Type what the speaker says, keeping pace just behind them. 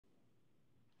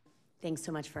Thanks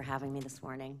so much for having me this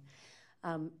morning.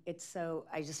 I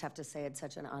just have to say it's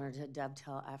such an honor to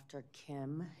dovetail after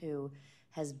Kim, who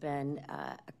has been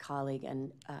a colleague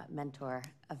and mentor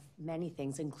of many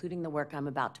things, including the work I'm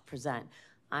about to present.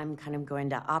 I'm kind of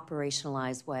going to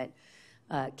operationalize what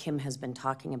Kim has been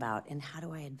talking about. And how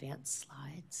do I advance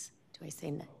slides? Do I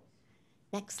say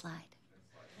next slide?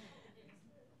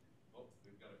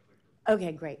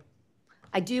 Okay, great.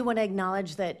 I do want to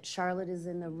acknowledge that Charlotte is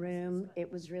in the room. It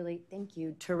was really, thank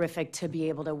you, terrific to be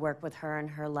able to work with her and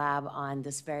her lab on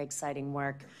this very exciting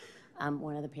work.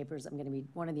 One of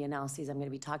the analyses I'm going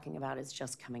to be talking about is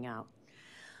just coming out.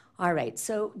 All right,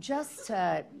 so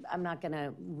I'm not going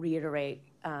to reiterate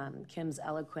Kim's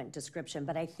eloquent description,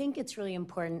 but I think it's really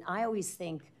important. I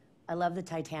love the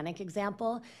Titanic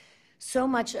example. So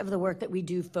much of the work that we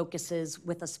do focuses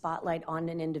with a spotlight on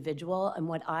an individual, and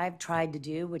what I've tried to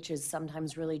do, which is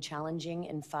sometimes really challenging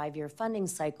in 5-year funding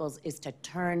cycles, is to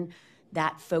turn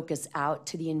that focus out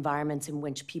to the environments in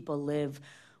which people live,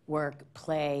 work,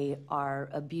 play, are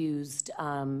abused,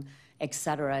 et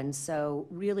cetera. And so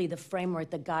really the framework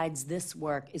that guides this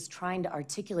work is trying to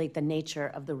articulate the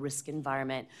nature of the risk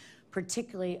environment,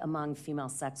 particularly among female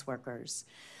sex workers.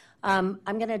 I'm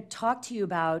going to talk to you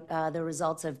about the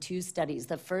results of 2 studies,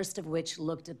 the first of which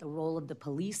looked at the role of the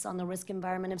police on the risk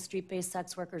environment of street-based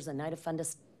sex workers, a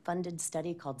NIDA-funded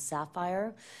study called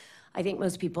CFAR. I think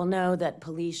most people know that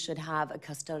police should have a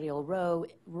custodial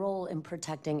role in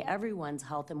protecting everyone's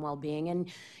health and well-being. And,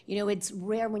 you know, it's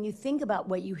rare when you think about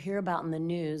what you hear about in the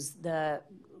news, the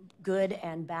good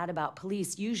and bad about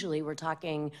police. Usually we're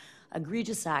talking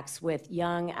egregious acts with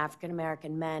young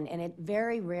African-American men, and it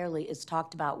very rarely is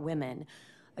talked about women.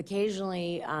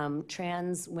 Occasionally,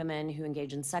 trans women who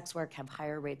engage in sex work have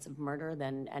higher rates of murder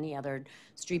than any other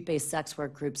street-based sex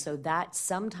work group. So that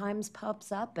sometimes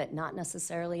pops up, but not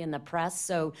necessarily in the press.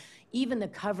 So even the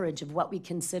coverage of what we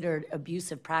considered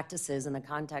abusive practices in the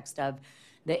context of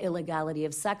the illegality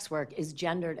of sex work is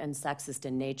gendered and sexist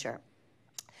in nature.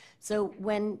 So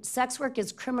when sex work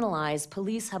is criminalized,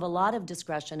 police have a lot of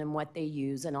discretion in what they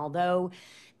use, and although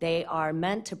they are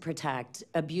meant to protect,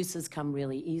 abuses come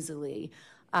really easily.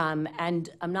 And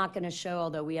I'm not going to show,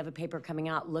 although we have a paper coming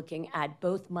out looking at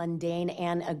both mundane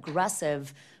and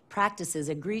aggressive practices,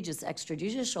 egregious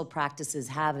extrajudicial practices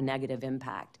have a negative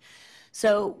impact.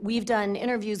 So we've done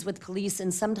interviews with police,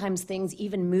 and sometimes things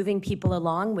even moving people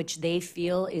along, which they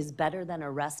feel is better than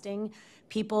arresting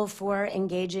people for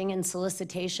engaging in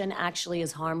solicitation, actually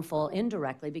is harmful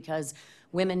indirectly, because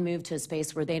women move to a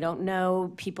space where they don't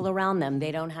know people around them,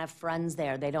 they don't have friends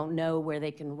there, they don't know where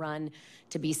they can run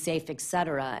to be safe, et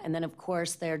cetera. And then, of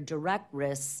course, their direct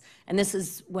risks, and this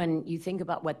is when you think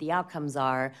about what the outcomes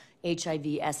are, HIV,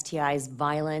 STIs,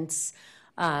 violence,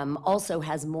 also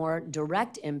has more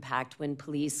direct impact when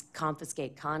police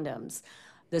confiscate condoms.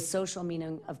 The social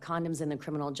meaning of condoms in the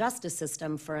criminal justice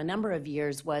system for a number of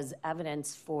years was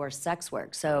evidence for sex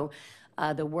work. So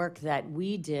the work that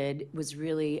we did was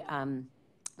really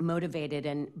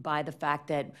motivated by the fact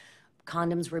that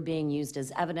condoms were being used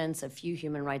as evidence. A few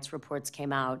human rights reports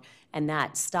came out, and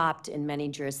that stopped in many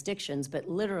jurisdictions. But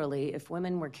literally, if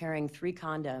women were carrying 3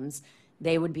 condoms,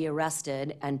 they would be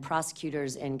arrested, and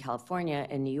prosecutors in California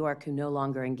and New York who no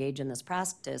longer engage in this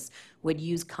practice would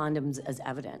use condoms as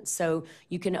evidence. So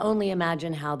you can only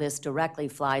imagine how this directly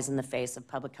flies in the face of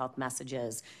public health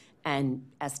messages and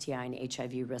STI and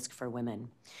HIV risk for women.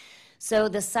 So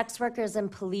the sex workers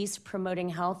and police promoting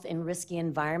health in risky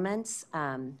environments,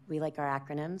 we like our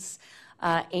acronyms,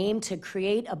 aim to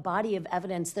create a body of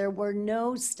evidence. There were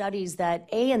no studies that,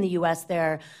 in the US,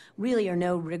 there really are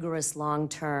no rigorous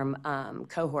long-term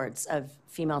cohorts of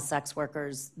female sex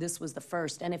workers. This was the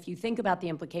first. And if you think about the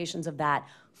implications of that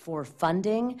for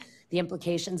funding, the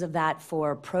implications of that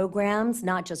for programs,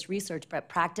 not just research, but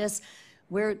practice,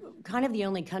 we're kind of the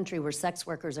only country where sex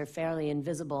workers are fairly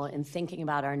invisible in thinking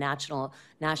about our national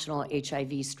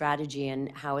HIV strategy and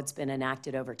how it's been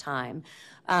enacted over time.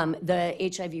 The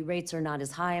HIV rates are not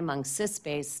as high among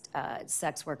cis-based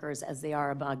sex workers as they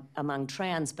are among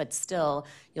trans, but still,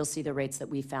 you'll see the rates that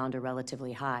we found are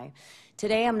relatively high.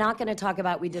 Today, I'm not going to talk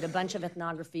about, we did a bunch of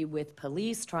ethnography with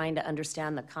police, trying to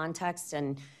understand the context,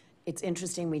 and it's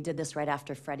interesting, we did this right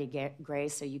after Freddie Gray,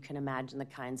 so you can imagine the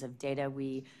kinds of data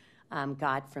we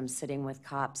got from sitting with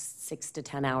cops 6 to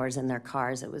 10 hours in their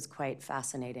cars. It was quite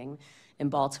fascinating in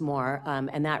Baltimore,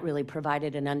 and that really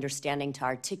provided an understanding to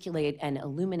articulate and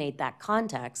illuminate that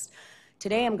context.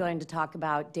 Today I'm going to talk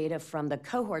about data from the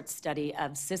cohort study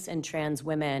of cis and trans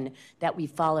women that we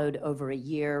followed over a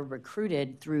year,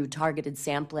 recruited through targeted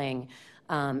sampling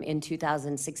in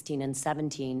 2016 and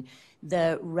 17.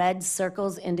 The red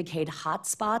circles indicate hot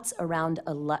spots around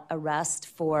arrest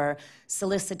for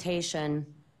solicitation,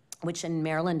 which in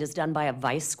Maryland is done by a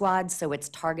vice squad, so it's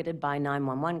targeted by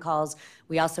 911 calls.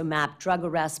 We also map drug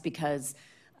arrests because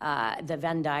the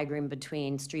Venn diagram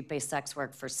between street-based sex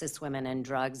work for cis women and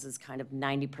drugs is kind of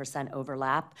 90%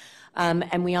 overlap.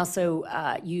 And we also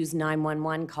use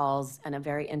 911 calls and a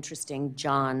very interesting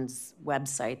John's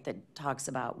website that talks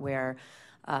about where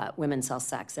women sell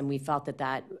sex. And we felt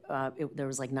that there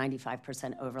was like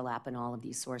 95% overlap in all of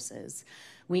these sources.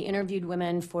 We interviewed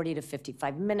women 40 to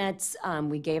 55 minutes.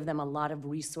 We gave them a lot of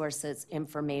resources,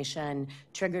 information,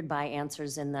 triggered by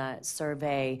answers in the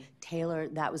survey,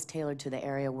 that was tailored to the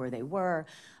area where they were.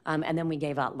 And then we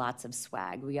gave out lots of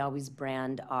swag. We always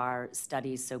brand our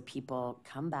studies so people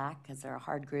come back, because they're a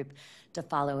hard group to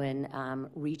follow and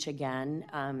reach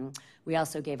again. We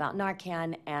also gave out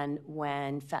Narcan, and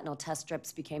when fentanyl test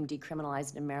strips became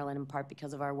decriminalized in Maryland, in part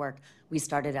because of our work, we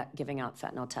started giving out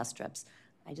fentanyl test strips.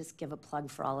 I just give a plug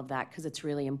for all of that because it's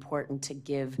really important to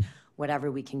give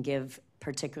whatever we can give,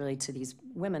 particularly to these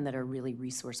women that are really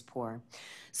resource poor.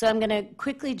 So I'm going to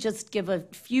quickly just give a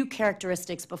few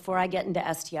characteristics before I get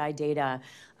into STI data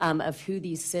of who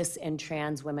these cis and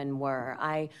trans women were.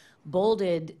 I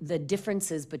bolded the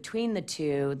differences between the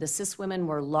two. The cis women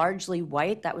were largely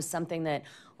white. That was something that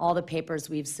all the papers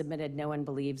we've submitted, no one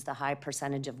believes the high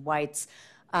percentage of whites.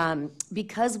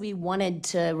 Because we wanted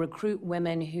to recruit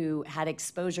women who had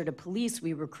exposure to police,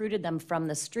 we recruited them from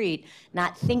the street,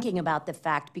 not thinking about the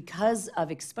fact because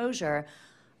of exposure,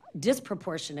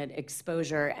 disproportionate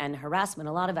exposure and harassment,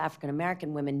 a lot of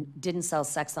African-American women didn't sell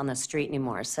sex on the street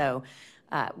anymore. So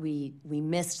we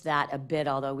missed that a bit,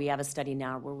 although we have a study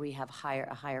now where we have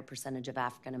a higher percentage of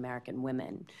African-American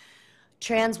women.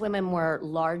 Trans women were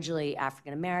largely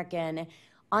African-American.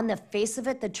 On the face of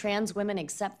it, the trans women,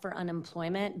 except for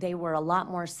unemployment, they were a lot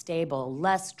more stable,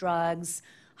 less drugs,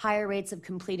 higher rates of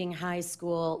completing high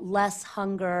school, less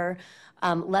hunger,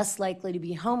 less likely to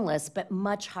be homeless, but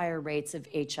much higher rates of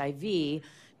HIV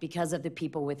because of the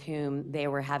people with whom they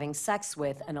were having sex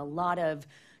with, and a lot of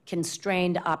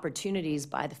constrained opportunities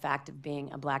by the fact of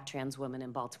being a Black trans woman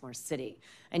in Baltimore City.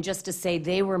 And just to say,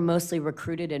 they were mostly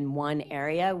recruited in one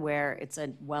area where it's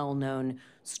a well-known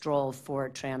stroll for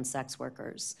trans sex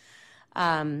workers.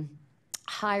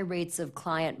 High rates of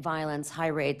client violence, high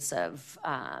rates of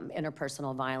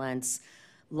interpersonal violence,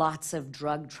 lots of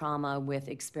drug trauma with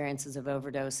experiences of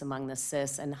overdose among the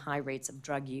cis, and high rates of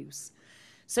drug use.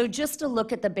 So just to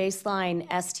look at the baseline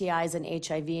STIs and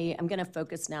HIV, I'm going to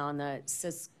focus now on the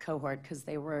cis cohort because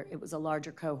it was a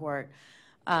larger cohort.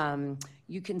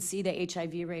 You can see the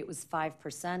HIV rate was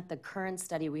 5%. The current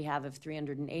study we have of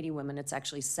 380 women, it's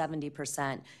actually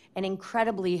 70%, and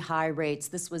incredibly high rates.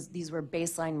 These were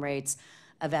baseline rates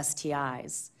of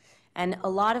STIs. And a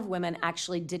lot of women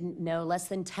actually didn't know, less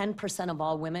than 10% of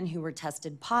all women who were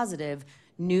tested positive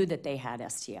knew that they had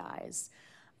STIs.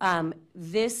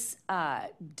 This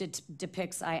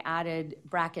depicts, I added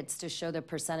brackets to show the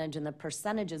percentage, and the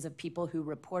percentages of people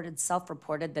who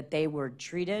self-reported that they were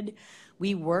treated.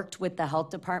 We worked with the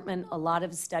health department. A lot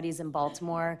of studies in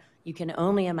Baltimore, you can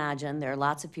only imagine, there are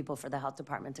lots of people for the health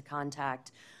department to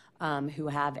contact who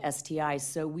have STIs.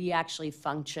 So we actually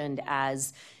functioned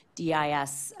as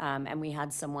DIS, and we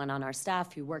had someone on our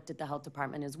staff who worked at the health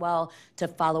department as well to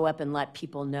follow up and let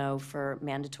people know for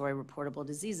mandatory reportable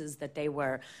diseases that they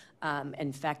were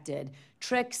infected.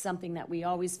 Trick, something that we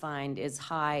always find is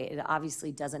high. It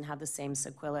obviously doesn't have the same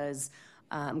sequelae.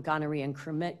 Gonorrhea and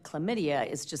chlamydia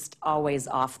is just always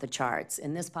off the charts.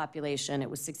 In this population, it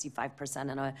was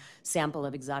 65% in a sample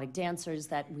of exotic dancers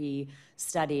that we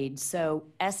studied. So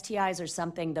STIs are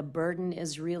something, the burden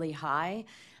is really high.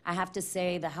 I have to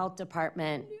say the health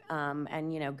department,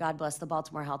 and God bless the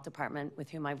Baltimore Health Department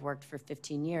with whom I've worked for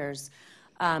 15 years,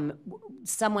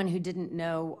 someone who didn't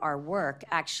know our work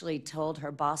actually told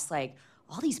her boss, like,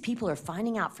 all these people are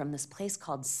finding out from this place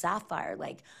called CFAR,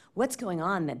 like, what's going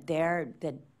on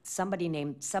that something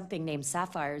named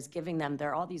CFAR is giving them, there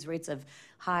are all these rates of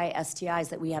high STIs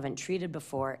that we haven't treated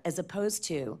before, as opposed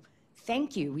to,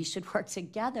 thank you, we should work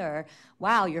together.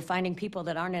 Wow, you're finding people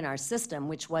that aren't in our system,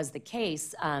 which was the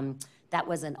case. That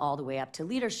wasn't all the way up to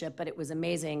leadership, but it was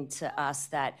amazing to us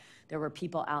that there were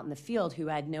people out in the field who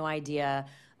had no idea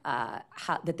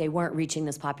that they weren't reaching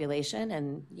this population,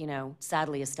 and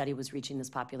sadly a study was reaching this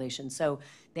population. So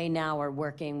they now are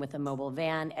working with a mobile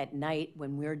van at night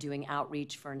when we're doing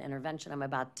outreach for an intervention I'm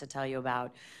about to tell you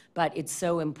about. But it's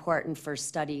so important for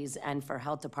studies and for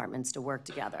health departments to work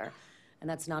together. And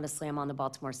that's not a slam on the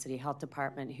Baltimore City Health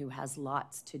Department, who has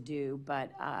lots to do,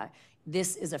 but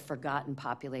this is a forgotten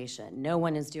population. No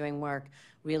one is doing work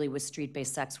really with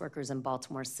street-based sex workers in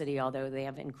Baltimore City, although they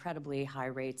have incredibly high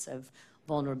rates of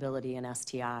vulnerability in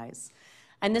STIs.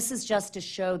 And this is just to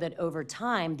show that over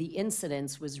time, the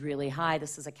incidence was really high.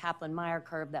 This is a Kaplan-Meier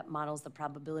curve that models the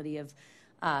probability of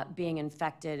being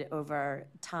infected over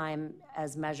time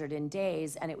as measured in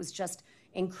days, and it was just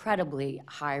incredibly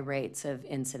high rates of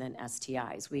incident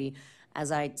STIs. We,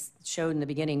 as I showed in the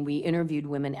beginning, we interviewed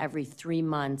women every 3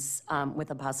 months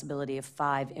with a possibility of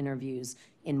 5 interviews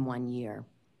in 1 year.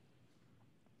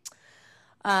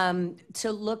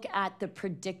 To look at the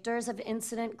predictors of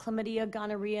incident chlamydia,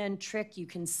 gonorrhea, and trich, you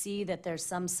can see that there's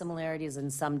some similarities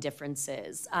and some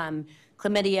differences.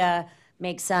 Chlamydia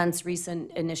makes sense,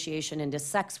 recent initiation into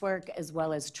sex work, as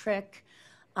well as trich.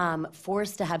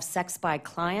 Forced to have sex by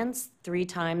clients, 3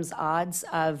 times odds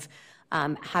of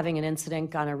having an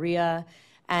incident gonorrhea.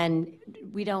 And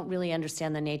we don't really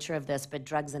understand the nature of this, but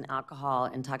drugs and alcohol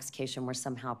intoxication were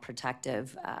somehow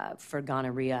protective for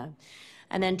gonorrhea.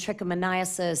 And then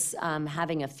trichomoniasis,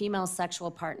 having a female sexual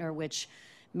partner, which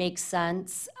makes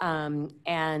sense,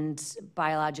 and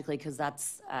biologically, because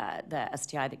that's the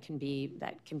STI that can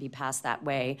be passed that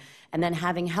way. And then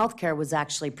having healthcare was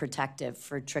actually protective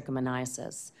for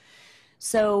trichomoniasis.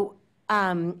 So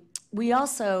we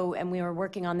also, and we were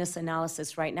working on this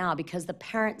analysis right now, because the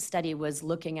parent study was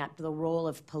looking at the role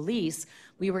of police,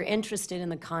 we were interested in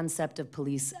the concept of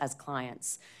police as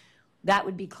clients. That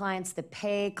would be clients that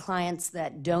pay, clients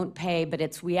that don't pay, but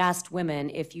we asked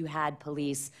women if you had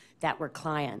police that were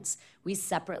clients. We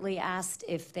separately asked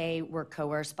if they were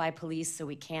coerced by police, so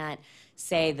we can't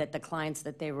say that the clients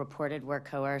that they reported were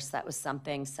coerced. That was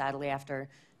something, sadly, after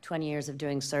 20 years of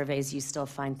doing surveys, you still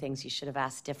find things you should have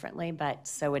asked differently, but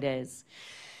so it is.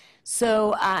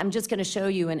 So I'm just going to show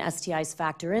you an STIs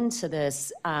factor into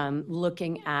this,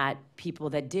 looking at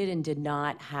people that did and did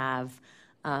not have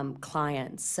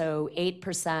clients. So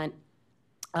 8%,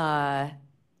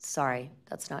 sorry,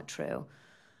 that's not true.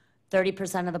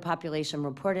 30% of the population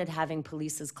reported having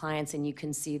police as clients, and you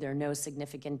can see there are no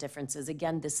significant differences.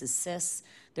 Again, this is cis.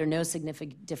 There are no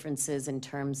significant differences in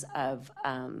terms of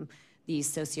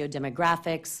these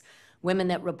sociodemographics. Women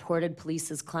that reported police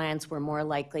as clients were more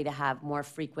likely to have more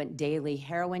frequent daily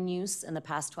heroin use in the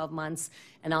past 12 months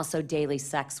and also daily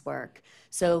sex work.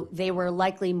 So they were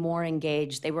likely more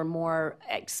engaged. They were more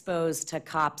exposed to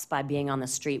cops by being on the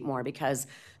street more, because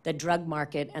the drug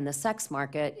market and the sex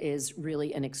market is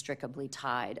really inextricably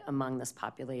tied among this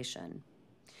population.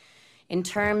 In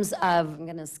terms of, I'm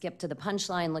going to skip to the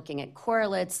punchline, looking at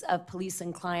correlates of police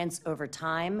and clients over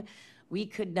time, we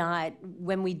could not,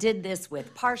 when we did this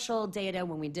with partial data,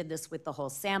 when we did this with the whole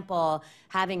sample,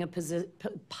 having a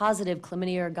positive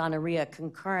chlamydia or gonorrhea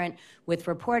concurrent with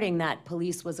reporting that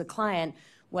police was a client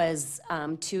was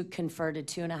to confer to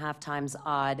 2.5 times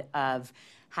odd of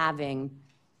having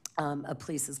a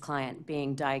police's client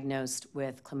being diagnosed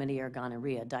with chlamydia or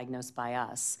gonorrhea, diagnosed by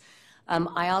us.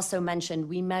 I also mentioned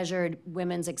we measured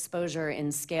women's exposure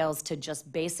in scales to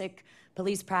just basic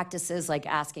police practices like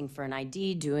asking for an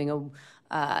ID, doing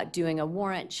a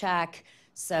warrant check.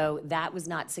 So that was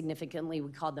not significantly,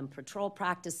 we called them patrol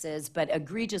practices, but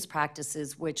egregious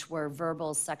practices, which were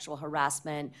verbal sexual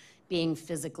harassment, being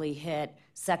physically hit,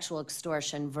 sexual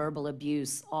extortion, verbal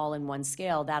abuse, all in one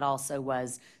scale, that also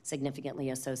was significantly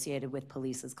associated with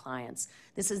police as clients.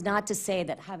 This is not to say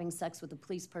that having sex with a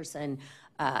policeman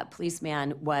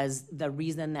was the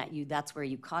reason that that's where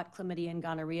you caught chlamydia and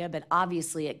gonorrhea, but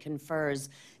obviously it confers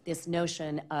this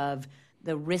notion of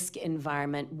the risk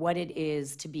environment, what it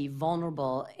is to be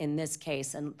vulnerable in this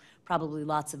case, and probably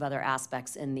lots of other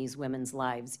aspects in these women's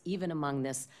lives, even among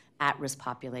this at-risk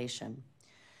population.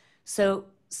 So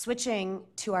switching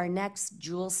to our next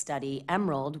Jewel study,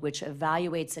 Emerald, which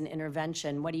evaluates an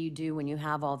intervention, what do you do when you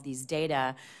have all of these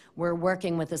data? We're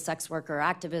working with a sex worker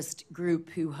activist group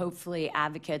who hopefully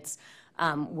advocates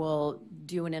will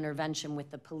do an intervention with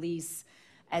the police.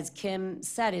 As Kim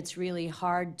said, it's really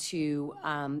hard to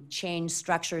change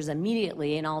structures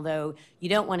immediately, and although you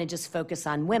don't want to just focus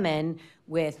on women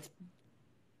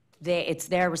it's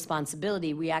their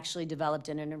responsibility, we actually developed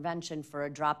an intervention for a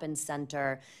drop-in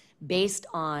center based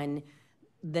on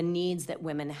the needs that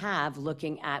women have,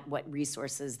 looking at what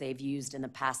resources they've used in the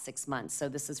past 6 months. So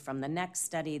this is from the next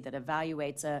study that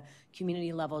evaluates a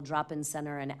community-level drop-in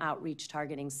center and outreach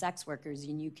targeting sex workers,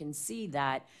 and you can see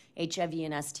that HIV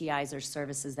and STIs are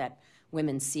services that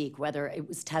women seek, whether it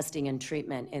was testing and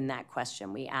treatment in that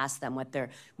question. We asked them what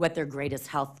their greatest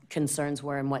health concerns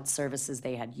were and what services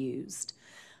they had used.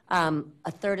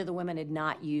 A third of the women had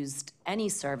not used any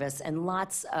service, and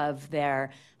lots of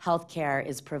their health care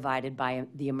is provided by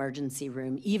the emergency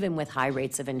room, even with high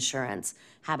rates of insurance.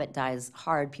 Habit dies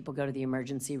hard. People go to the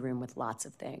emergency room with lots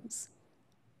of things.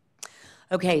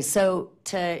 Okay, so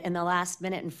in the last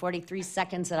minute and 43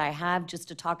 seconds that I have, just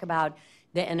to talk about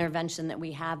the intervention that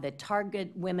we have that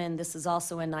target women. This is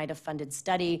also a NIDA-funded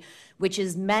study, which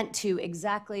is meant to,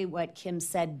 exactly what Kim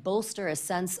said, bolster a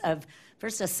sense of,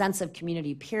 first, a sense of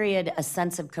community, period, a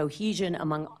sense of cohesion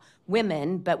among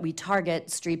women, but we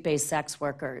target street-based sex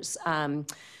workers.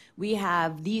 We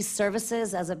have these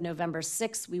services as of November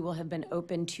 6th. We will have been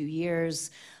open 2 years.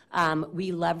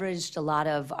 We leveraged a lot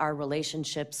of our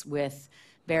relationships with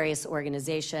various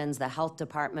organizations. The health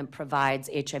department provides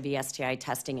HIV, STI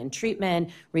testing and treatment,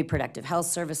 reproductive health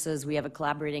services. We have a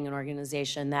collaborating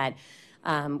organization that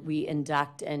we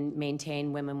induct and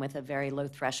maintain women with a very low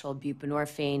threshold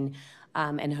buprenorphine,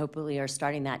 and hopefully are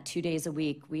starting that 2 days a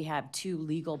week. We have 2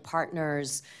 legal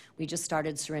partners. We just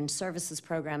started syringe services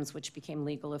programs, which became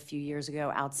legal a few years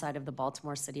ago outside of the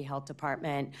Baltimore City Health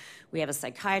Department. We have a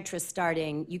psychiatrist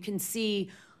starting. You can see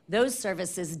those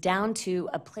services down to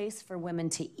a place for women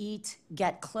to eat,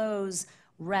 get clothes,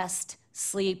 rest,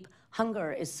 sleep.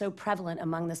 Hunger is so prevalent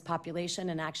among this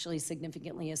population and actually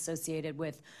significantly associated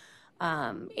with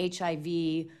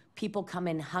HIV. People come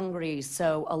in hungry,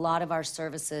 so a lot of our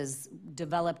services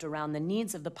developed around the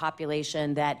needs of the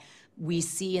population that we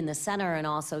see in the center, and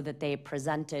also that they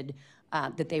presented,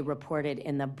 that they reported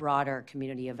in the broader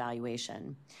community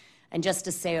evaluation. And just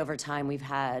to say, over time, we've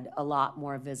had a lot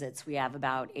more visits. We have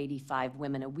about 85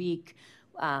 women a week.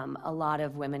 A lot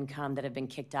of women come that have been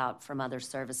kicked out from other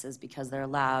services because they're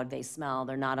loud, they smell,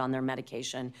 they're not on their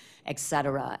medication, et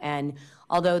cetera. And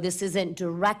although this isn't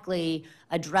directly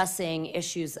addressing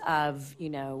issues of,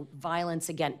 violence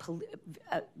against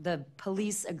the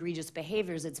police egregious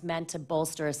behaviors, it's meant to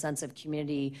bolster a sense of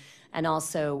community and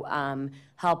also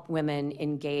help women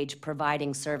engage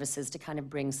providing services to kind of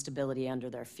bring stability under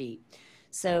their feet.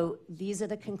 So these are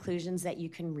the conclusions that you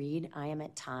can read. I am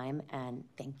at time, and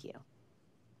thank you.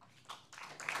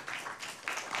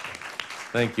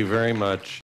 Thank you very much.